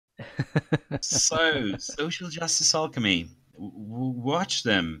So, Social Justice Alchemy. Watch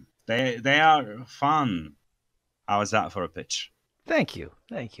them. They are fun. How is that for a pitch? Thank you.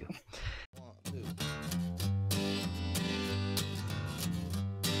 Thank you.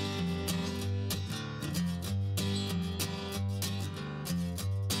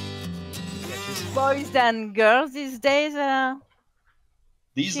 Boys and girls these days.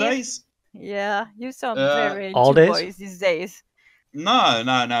 These Chief? days? Yeah, you sound very all into days? boys these days. No.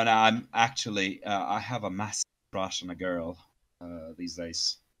 I'm actually I have a massive crush on a girl these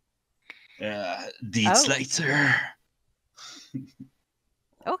days. Deeds Oh. later.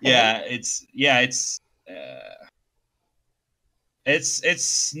 Okay.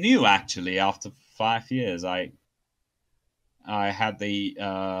 It's new actually. After 5 years, I had the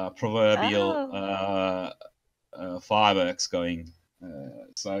proverbial fireworks going,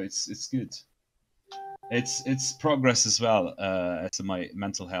 so it's good. It's progress as well as to my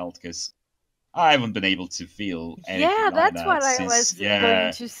mental health, because I haven't been able to feel anything Yeah, like that's that what I since was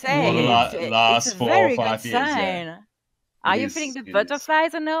going to for say. the It's last a 4 or very good 5 years. Yeah, sign. Are you feeling the it is.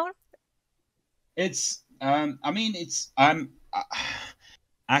 butterflies and all? It's I mean it's I'm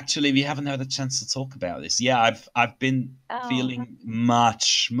actually we haven't had a chance to talk about this. Yeah, I've been Oh. feeling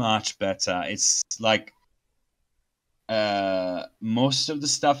much better. It's like most of the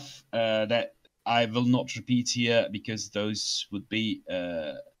stuff that I will not repeat here, because those would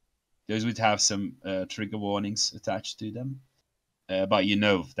have some trigger warnings attached to them. But you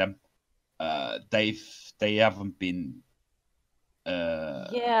know of them. They haven't been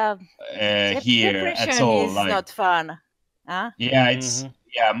Yeah. here at Depression all. is Like, not fun. Huh? yeah, it's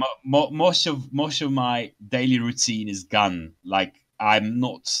most of my daily routine is gone. Like, I'm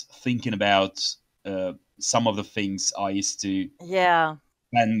not thinking about some of the things I used to Yeah.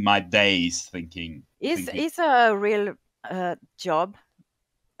 spend my days thinking. Is a real job,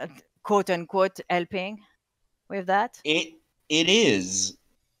 quote unquote, helping with that? It is,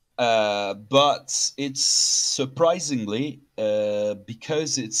 but it's surprisingly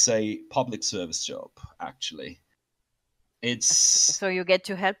because it's a public service job. Actually, it's So you get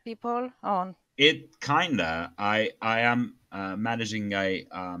to help people on. it kinda. I am managing a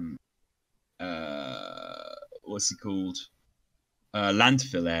what's it called,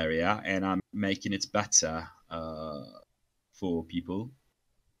 landfill area, and I'm making it better for people,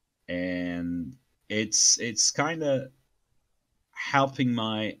 and it's kind of helping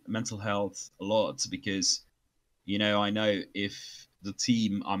my mental health a lot, because I know if the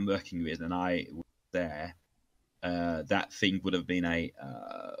team I'm working with and I were there, that thing would have been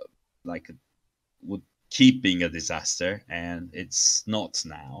would keep being a disaster, and it's not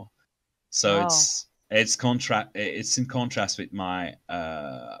now. So Wow. it's in contrast with my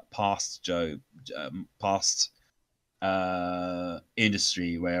past job, past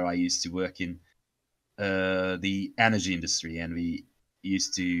industry, where I used to work in the energy industry, and we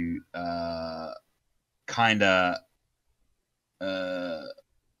used to kind of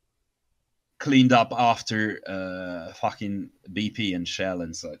cleaned up after fucking BP and Shell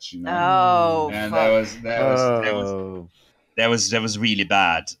and such, Oh, and fuck. that was really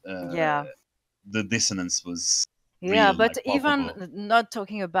bad. Yeah. The dissonance was Yeah, real, but like even palpable. not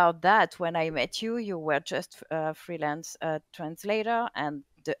talking about that, when I met you, you were just a freelance translator, and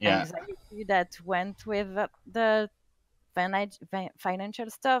the Yeah, anxiety that went with the financial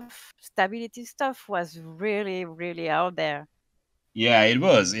stuff, stability stuff was really, really out there. yeah, it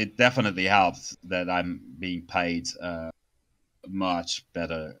was. It definitely helped that I'm being paid much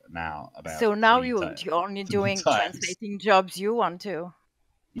better now, about So now three times. you're only Three doing times. translating jobs you want to.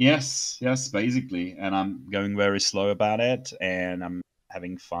 Yes, basically, and I'm going very slow about it, and I'm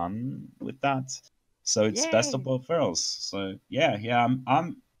having fun with that. So it's best of Yay. both worlds. So yeah,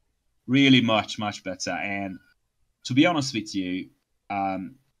 I'm really much better. And to be honest with you,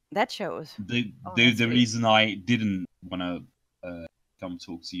 That shows, the honestly. reason I didn't want to come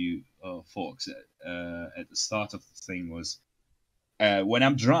talk to you, folks, at the start of the thing was when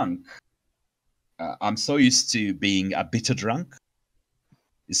I'm drunk. I'm so used to being a bitter drunk.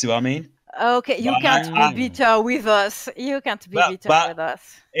 You see what I mean? Okay, you But can't be bitter with us. You can't be bitter with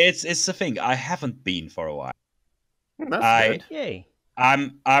us. it's the thing. I haven't been for a while. That's good. Yay.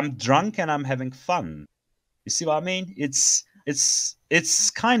 I'm drunk and I'm having fun. You see what I mean? It's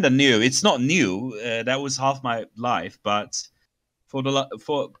kind of new. It's not new. That was half my life, but for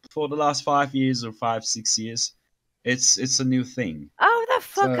the last 5 years or 5 6 years, it's a new thing. How the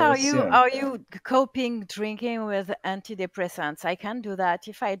fuck So are you coping drinking with antidepressants? I can't do that.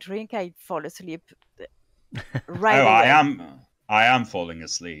 If I drink, I fall asleep right Oh, away. I am falling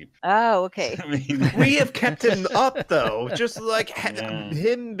asleep. Oh, okay. I mean, We have kept him up though, just like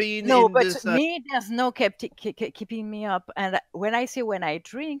him being No, in but this. me, there's no keeping me up. And when I say when I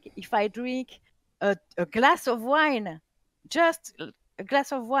drink, if I drink a glass of wine, just a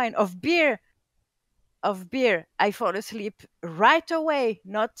glass of wine, of beer, I fall asleep right away,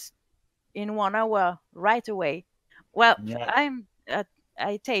 not in 1 hour, right away. Well, yeah.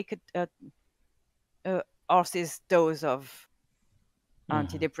 I take a horse's dose of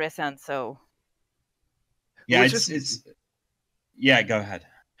antidepressant, so Yeah, Which it's yeah, go ahead.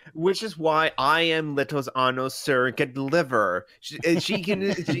 which is why I am Lito's Anno's surrogate liver. She can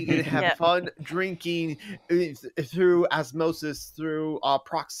have Yeah. fun drinking through osmosis, through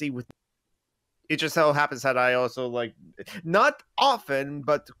proxy with. It just so happens that I also like, not often,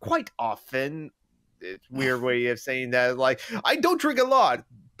 but quite often. It's a weird way of saying that. Like, I don't drink a lot,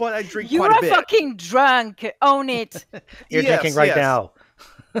 but I drink you quite a are bit. fucking drunk. Own it. You're Yes, drinking right yes. now.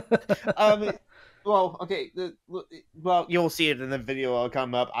 Well, okay. Well, you'll see it in the video. I'll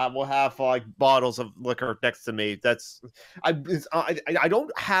come up. I will have like bottles of liquor next to me. I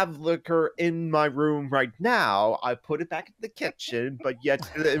don't have liquor in my room right now. I put it back in the kitchen, but yet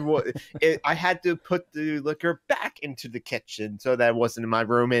I had to put the liquor back into the kitchen so that it wasn't in my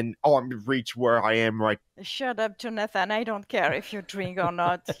room and arm's reach where I am right. Shut up, Jonathan. I don't care if you drink or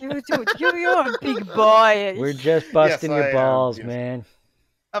not. You're a big boy. We're just busting Yes, your I am, balls, yes. man.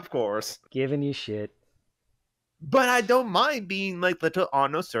 Of course. Giving you shit. But I don't mind being like little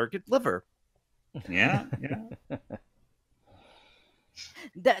Anno circuit liver. Yeah.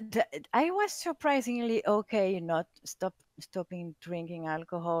 I was surprisingly okay not stopping drinking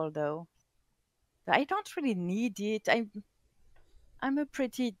alcohol though. I don't really need it. I'm a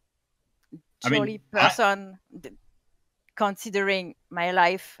pretty I mean, jolly person, considering my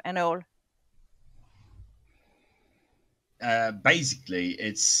life and all. Basically,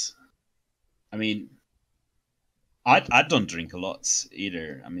 it's. I mean, I don't drink a lot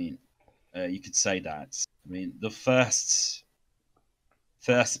either. I mean, you could say that. I mean, the first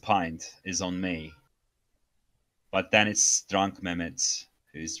pint is on me, but then it's drunk Mehmet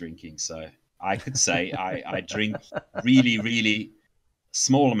who's drinking. So I could say I drink really, really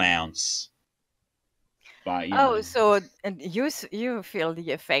small amounts. But So and you feel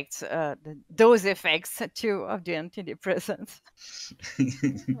the effects, those effects too of the antidepressants.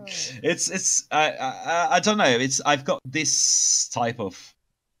 it's I don't know. I've got this type of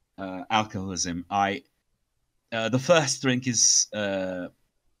alcoholism. The first drink is on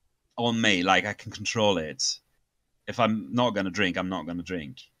me. Like I can control it. If I'm not gonna drink, I'm not gonna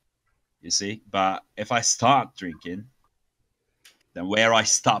drink. You see, but if I start drinking, then where I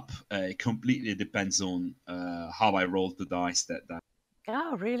stop completely depends on how I roll the dice that.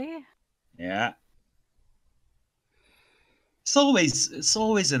 Oh, really? Yeah. It's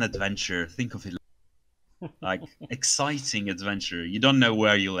always an adventure. Think of it like exciting adventure. You don't know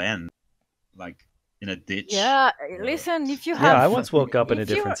where you'll end, like in a ditch. Yeah, listen, if you have Yeah, I once woke up in a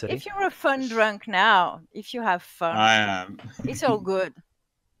different city. If you're a fun drunk now, if you have fun, I am. it's all good.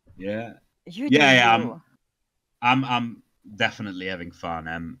 Yeah. You Yeah. do. I'm definitely having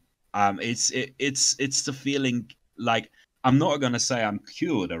fun. It's the feeling like I'm not gonna say I'm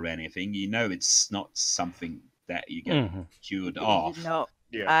cured or anything. You know, it's not something that you get cured of. No,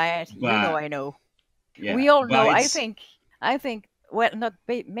 Yeah. I know. Yeah, We all know. it's- I think. Well,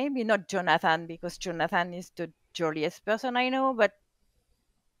 maybe not Jonathan, because Jonathan is the jolliest person I know, but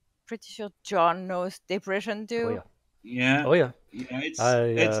pretty sure John knows depression too. Oh, yeah. Yeah. Oh, yeah.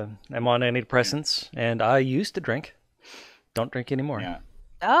 Yeah, I'm on antidepressants, and I used to drink. Don't drink anymore. Yeah.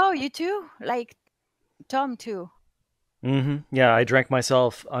 Oh, you too? Like Tom too? Yeah, I drank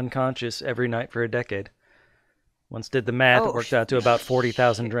myself unconscious every night for a decade. Once did the math, it worked out to about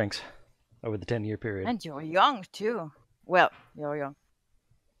 40,000 drinks over the 10-year period. And you're young too. Well, you're young.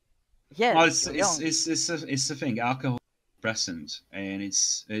 Yes, Well, you're young. it's the thing. Alcohol is present, and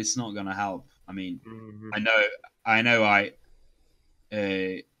it's not gonna help. I mean, I know. I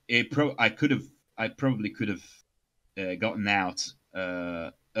probably could have gotten out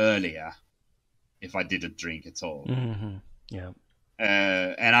earlier if I didn't drink at all. Yeah.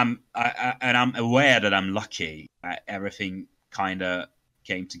 And I'm aware that I'm lucky. Everything kind of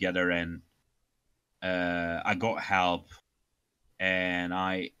came together, and I got help, and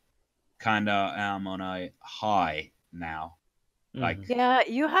I kind of am on a high now. Like, yeah,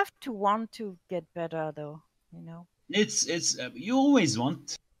 you have to want to get better, though. You know, it's you always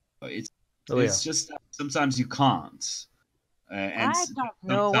want. It's just that sometimes you can't. And I don't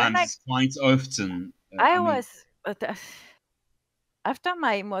know. sometimes quite often. After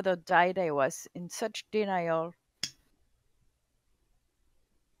my mother died, I was in such denial.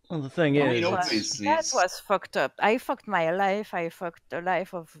 Well, the thing I mean, is, obviously, that it's, was fucked up. I fucked my life. I fucked the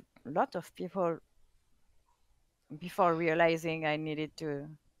life of a lot of people before realizing I needed to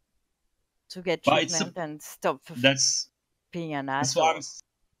get but it's a, treatment and stop that's being an that's what asshole.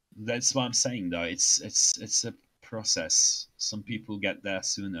 that's what I'm saying though. It's a process. Some people get there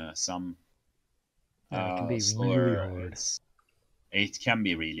sooner, some it can be really slower. hard. It can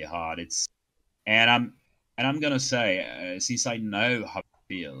be really hard. And I'm gonna say, since I know how it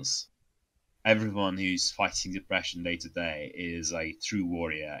feels, everyone who's fighting depression day to day is a true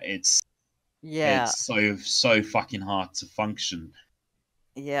warrior. Yeah. It's so fucking hard to function.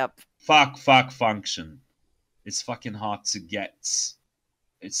 Yep. Fuck function. It's fucking hard to get.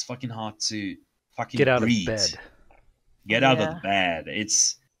 It's fucking hard to fucking Get out of breathe. bed. Get out of Yeah. the bed.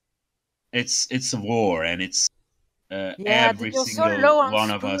 It's a war, and it's Yeah. every You're so single low on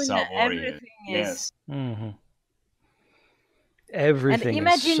one of us spoon. are warriors. Everything is. Yes. Hmm. And Everything is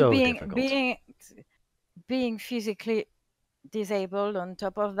imagine so being difficult. being physically disabled on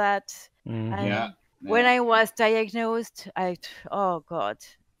top of that. Mhm. I Yeah. mean, when I was diagnosed, oh God,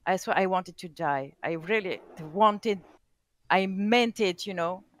 I swear I wanted to die. I really wanted. I meant it.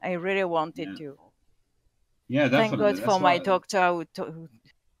 I really wanted Yeah. to. Yeah, Thank definitely. God That's for my why. doctor who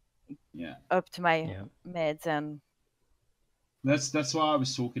Yeah. upped my Yeah. meds and That's what I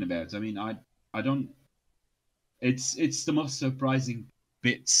was talking about. I mean, I don't. It's the most surprising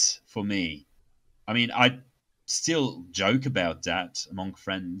bits for me. I mean, I still joke about that among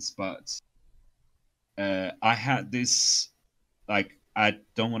friends, but I had this like I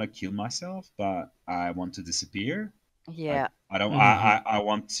don't want to kill myself, but I want to disappear. Like yeah. I don't. Mhm. I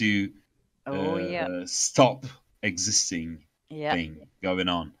want to Oh yeah. stop existing Yeah. thing going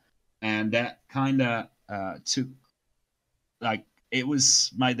on, and that kind of took like it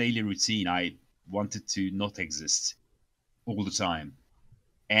was my daily routine. I wanted to not exist all the time,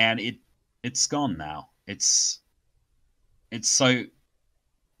 and it's gone now. It's so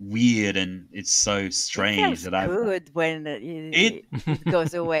weird and it's so It strange feels that I've good when it it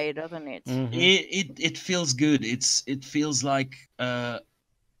goes away, doesn't it? Mhm. it feels good. It feels like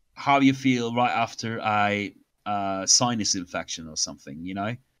how you feel right after a sinus infection or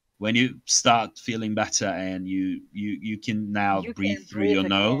something. When you start feeling better and you can now You breathe can through breathe your again.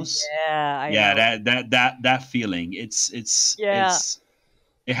 nose. Yeah, I Yeah, know. that feeling. Yeah.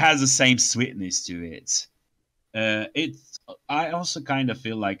 It has the same sweetness to it. It's I also kind of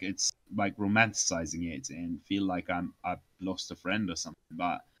feel like it's like romanticizing it and feel like I've lost a friend or something.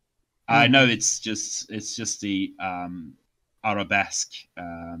 But I know Mhm. it's just the arabesque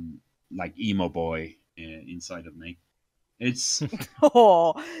like emo boy inside of me. It's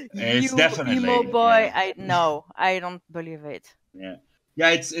Oh, it's you emo definitely boy. yeah I don't believe it. yeah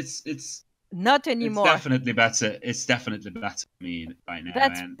yeah Not it's anymore. definitely better. It's definitely better for me right now.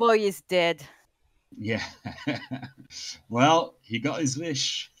 That And boy is dead. yeah, well, he got his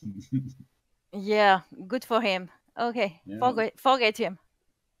wish. Yeah, good for him. Okay, Yeah, forget him.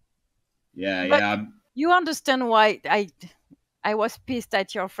 yeah, But yeah. you understand why I was pissed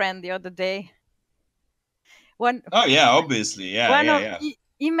at your friend the other day. One Oh yeah, obviously, yeah, one yeah, of yeah.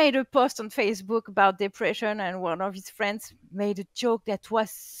 he made a post on Facebook about depression, and one of his friends made a joke that was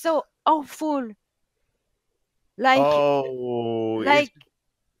so awful. Like Oh, like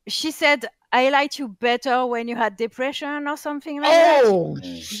she said, I liked you better when you had depression or something like that. oh,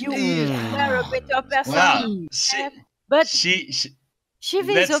 Yeah. You were a better person. Well, But she Shiv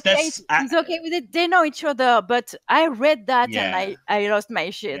is okay. that's He's okay with it. They know each other. But I read that and yeah, I lost my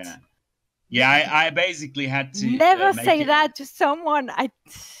shit. yeah, yeah. I basically had to Never make say it. that to someone.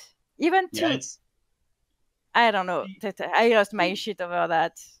 Even Yeah, to I don't know. I lost my shit over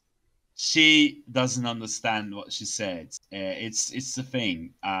that. she doesn't understand what she said. It's the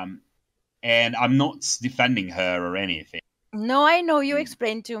thing. And I'm not defending her or anything. No, I know you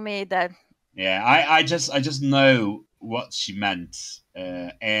explained to me that. Yeah, I just know what she meant,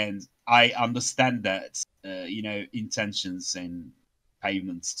 and I understand that intentions and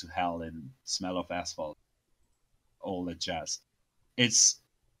pavements to hell and smell of asphalt, all that jazz. It's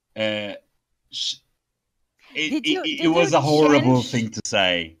uh, sh- it Did you was a horrible change? thing to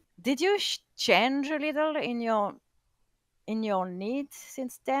say. Did you change a little in your needs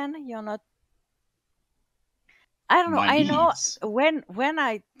since then? You're not. I don't know. My I know needs. when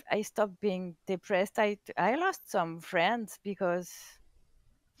I stopped being depressed, I lost some friends because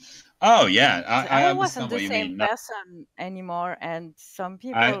Oh yeah, I I wasn't understand the what you same mean. No, person anymore, and some I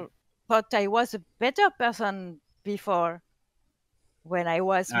people thought I was a better person before when I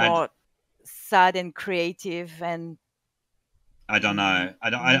was I more sad and creative and I don't mm, know. I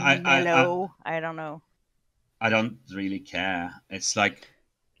don't I mellow. I don't know. I don't really care. It's like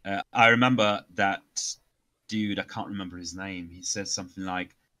I remember that dude. I can't remember his name. He said something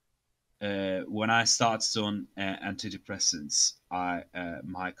like, "When I started on antidepressants,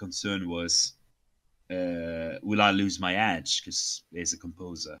 my concern was, will I lose my edge? Because there's a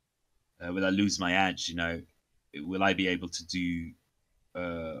composer. Will I lose my edge? You know, will I be able to do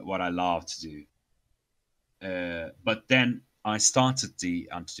what I love to do?" But then I started the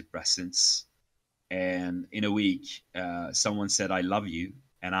antidepressants, and in a week, someone said, "I love you,"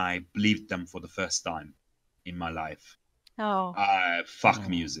 and I believed them for the first time in my life. Oh, Fuck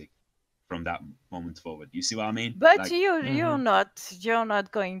music from that moment forward. You see what I mean? but Like, you're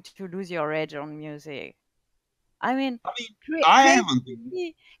not going to lose your edge on music. I mean, I mean, I haven't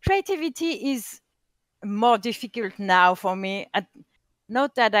been. creativity is more difficult now for me.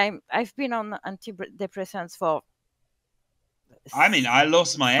 Not that I've been on antidepressants for I mean, I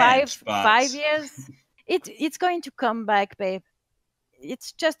lost my edge, but 5 years. It's going to come back, babe.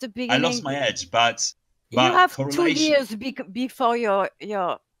 It's just the I lost beginning. my edge, but You have 2 correlation. years before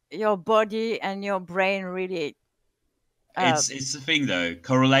your body and your brain really. It's the thing though.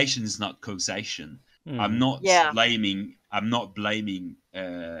 Correlation is not causation. I'm not Yeah. blaming. I'm not blaming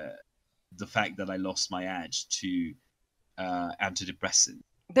the fact that I lost my edge to antidepressant.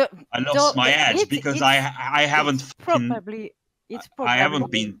 I lost my edge because I haven't I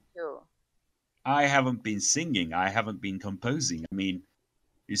haven't been too. I haven't been singing. I haven't been composing. I mean,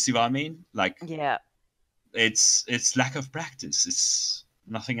 you see what I mean? Like, Yeah. it's lack of practice. It's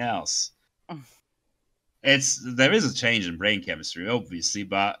nothing else. There is a change in brain chemistry, obviously,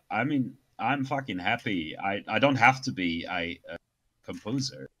 but I mean, I'm fucking happy. I don't have to be a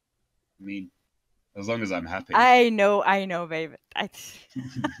composer. I mean, as long as I'm happy. I know, babe.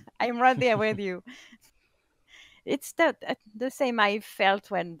 I'm right there with you. It's the same I felt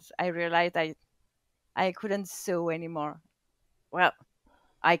when I realized I couldn't sew anymore. Well,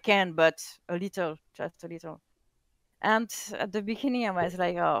 I can, but a little, just a little. And at the beginning, I was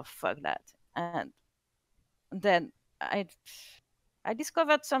like, "Oh, fuck that!" And then I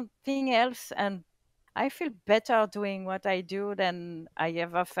discovered something else, and I feel better doing what I do than I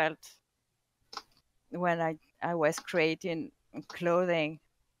ever felt when I was creating clothing.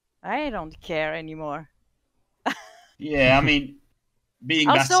 I don't care anymore. Yeah, I mean, being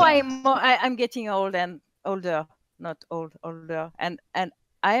Also, better. I'm getting old and older, not older, and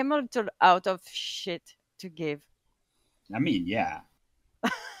I am a little out of shit to give. I mean, yeah.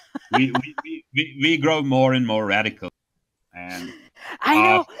 we grow more and more radical, and I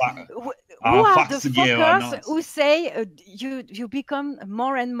know. Who are the fucks to give are fuckers not. who say you become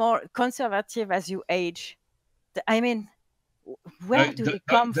more and more conservative as you age? I mean, where do they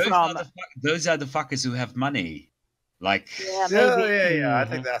come from? Those are the fuckers who have money. Like, Yeah, maybe. Yeah. I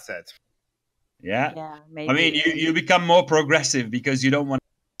think that's it. yeah. Yeah, maybe. I mean, you become more progressive because you don't want to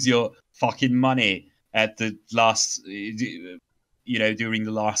use your fucking money at the last, during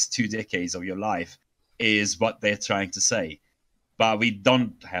the last 2 decades of your life, is what they're trying to say. But we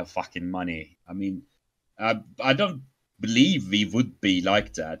don't have fucking money. I mean, I don't believe we would be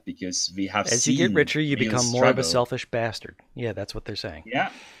like that because we have As seen you get richer, you real become more of a struggle. selfish bastard. Yeah, that's what they're saying.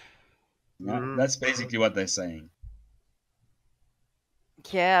 Yeah. That's basically what they're saying.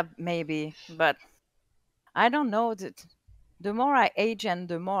 Yeah, maybe, but I don't know. The more I age and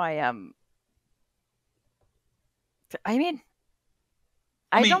the more I am. I mean,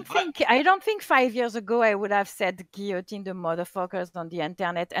 I don't think 5 years ago I would have said guillotine the motherfuckers on the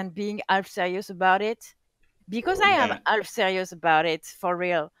internet and being half serious about it, because I am half serious about it for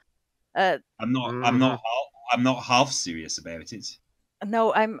real. I'm not half serious about it.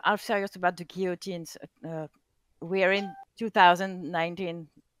 No, I'm half serious about the guillotines. We're in 2019.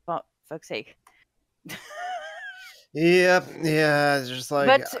 For fuck's sake. Yeah. It's just like.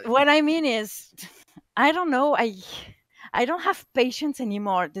 But what I mean is, I don't know. I don't have patience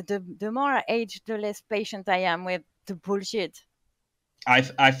anymore. The more I age, the less patient I am with the bullshit.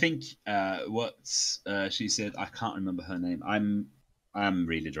 I think what she said. I can't remember her name. I'm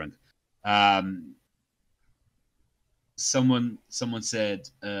really drunk. Someone said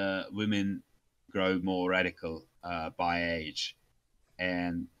women grow more radical by age,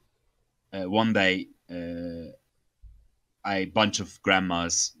 and one day a bunch of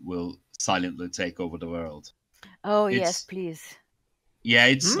grandmas will silently take over the world. Oh, yes, please. Yeah,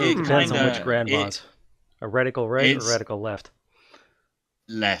 it depends on which grandmas. A radical right or radical left?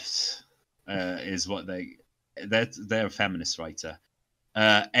 Left is what they're a feminist writer.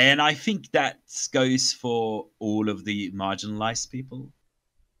 And I think that goes for all of the marginalized people.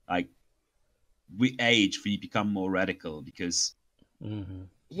 Like, we age, we become more radical because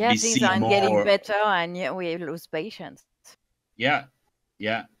yeah, things aren't getting better, and yet we lose patience. Yeah,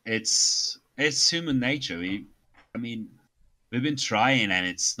 yeah, it's human nature. I mean, we've been trying and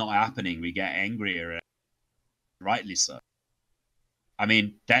it's not happening. We get angrier, and rightly so. I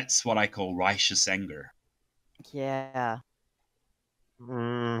mean, that's what I call righteous anger. Yeah.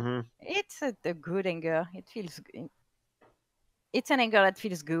 Hmm. It's a good anger. It feels. It's an anger that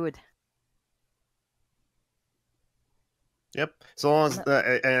feels good. Yep. So long as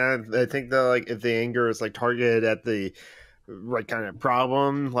and I think that like if the anger is like targeted at the right kind of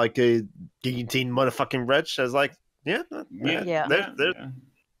problem, like a guillotine motherfucking rich, I was like, yeah, Yeah, Yeah. there. yeah.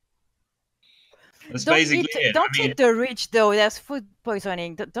 That's basically it. Don't I mean, eat the rich though. There's food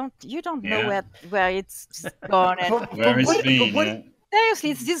poisoning. You don't know yeah, where it's gone. And where it's been. what, Yeah.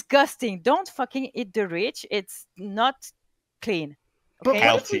 seriously, it's disgusting. Don't fucking eat the rich. It's not clean. but Okay.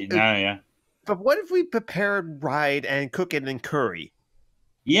 what if we, Healthy, no, yeah. but what if we prepare it right and cook it in curry?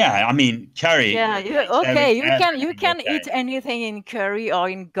 Yeah, I mean, curry. Yeah. Every- You everything can okay. eat anything in curry or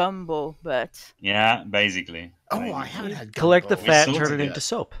in gumbo, but Yeah, basically. Oh, I Basically. haven't had Collect the gumbo. fat, sorted turn it it. into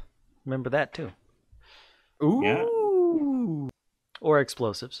soap. Remember that too. Ooh. Or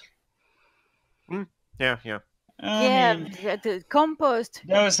explosives. Yeah. I mean, the compost.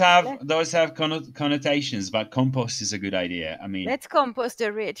 those have connotations, but compost is a good idea. I mean, Let's compost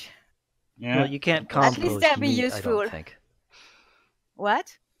the rich. yeah. Well, you can't compost- At least compost that'd be meat, I useful. don't think.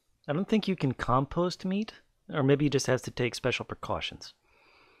 What? I don't think you can compost meat. Or maybe you just have to take special precautions.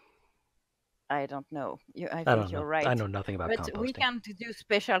 I don't know. I I think don't you're know. right. I know nothing about But composting. we can't do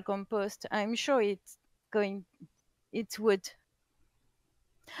special compost. I'm sure it would.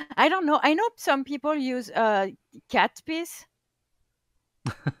 I don't know. I know some people use cat piss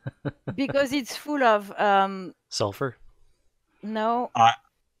because it's full of Sulfur? no.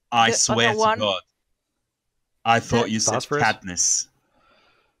 I The swear other to one- God, I thought you said Phosphorus? Katniss.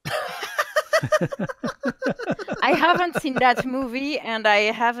 I haven't seen that movie and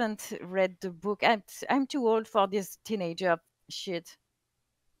I haven't read the book. I'm too old for this teenager shit.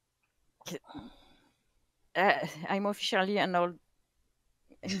 I'm officially an old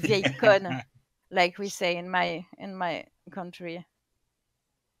vieille conne, like we say in my country.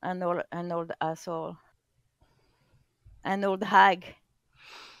 An old asshole. An old hag.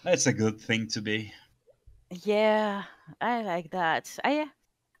 That's a good thing to be. Yeah, I like that.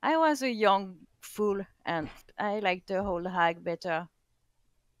 I was a young fool and I like the old hag better.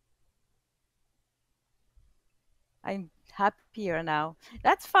 I'm happier now.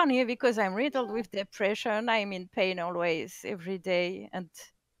 That's funny because I'm riddled with depression. I'm in pain always, every day, and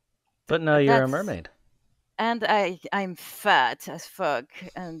But now you're a that's mermaid. and I'm fat as fuck,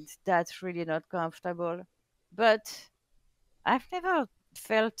 and that's really not comfortable. But I've never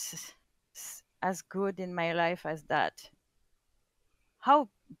felt as good in my life as that. How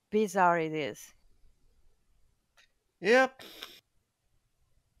bizarre it is. Yep.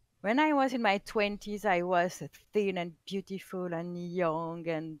 When I was in my 20s, I was thin and beautiful and young,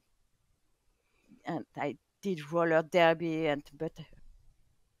 and I did roller derby, but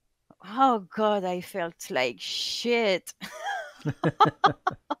oh god, I felt like shit.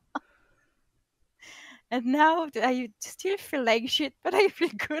 And now I still feel like shit, but I feel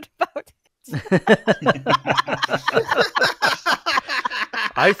good about it.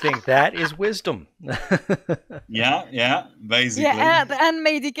 I think that is wisdom. Yeah, basically. Yeah, and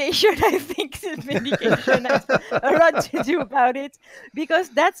medication. I think that medication has a lot to do about it, because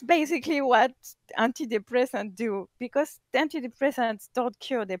that's basically what antidepressants do. Because antidepressants don't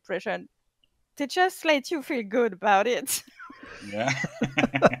cure depression; they just let you feel good about it. Yeah.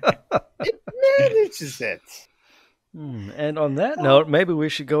 Manages it. And on that note, maybe we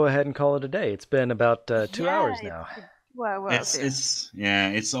should go ahead and call it a day. It's been about 2 hours now. Well,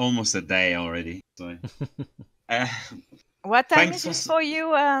 it's almost a day already. So. What time Thanks is it for- for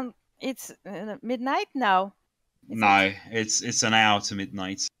you? It's midnight now. No, it's an hour to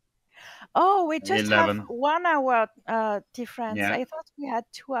midnight. Oh, we just 11. have 1 hour difference. Yeah. I thought we had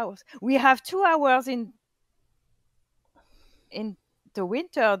 2 hours. We have 2 hours in the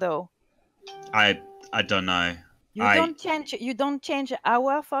winter, though. I don't know. You don't change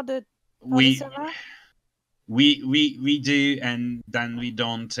hour for the We summer? we do, and then we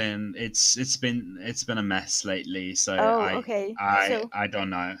don't, and it's been a mess lately. So Okay. I don't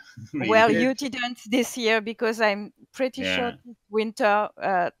know. Well, Really. you didn't this year, because I'm pretty Yeah. sure winter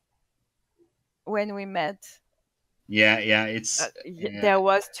when we met, Yeah, it's there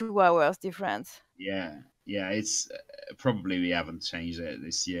was 2 hours difference. yeah. It's probably we haven't changed it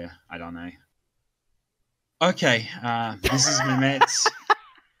this year. I don't know. Okay, this is Mehmet.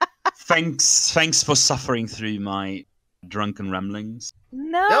 Thanks for suffering through my drunken ramblings.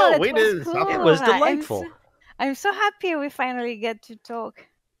 No, No, that we was didn't cool. suffer. It was I'm delightful. I'm so happy we finally get to talk.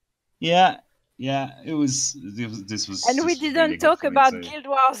 Yeah, it was. This was. And we just didn't really good talk for me about too. Guild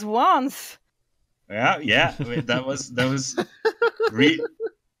Wars once. Yeah. That was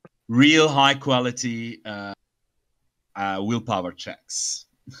real high quality willpower checks.